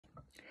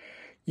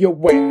You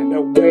went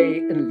away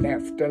and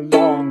left a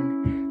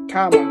long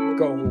time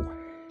ago.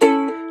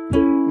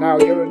 Now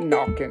you're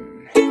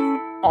knocking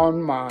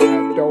on my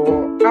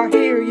door. I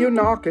hear you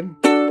knocking,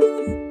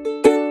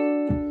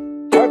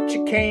 but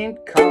you can't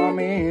come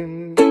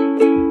in.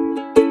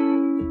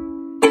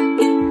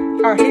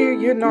 I hear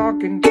you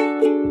knocking,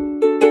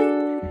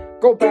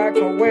 go back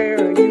on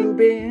where you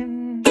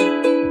been.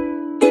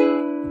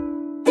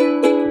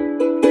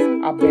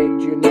 I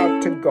begged you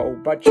not to go,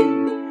 but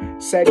you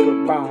said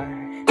goodbye.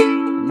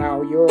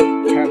 Now you're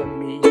telling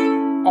me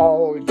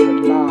all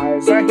your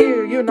lies. I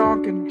hear you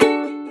knocking,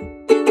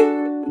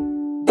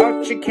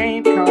 but you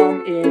can't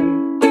come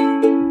in.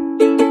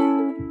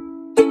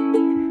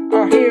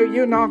 I hear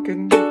you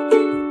knocking,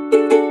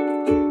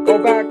 go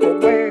back to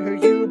where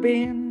you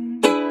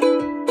been.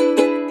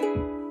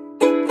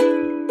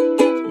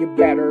 You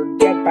better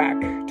get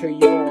back to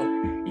your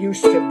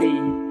used to be,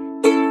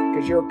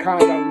 'cause your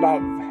kind of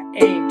love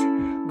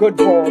ain't good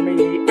for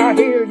me. I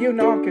hear you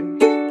knocking,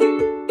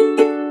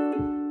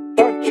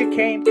 but you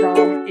can't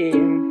come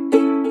in.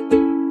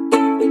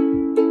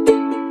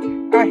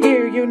 I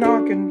hear you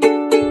knocking,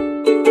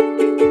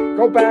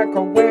 go back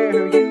on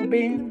where you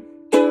been.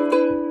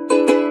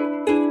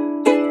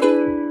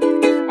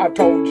 I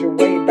told you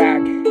way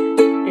back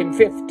in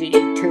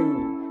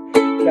 52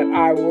 that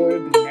I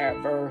would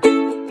never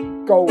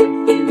go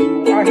with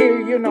you. I hear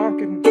you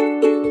knocking,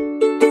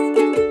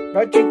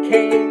 but you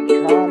can't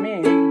come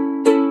in.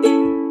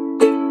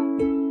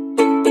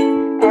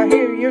 I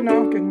hear you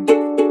knocking,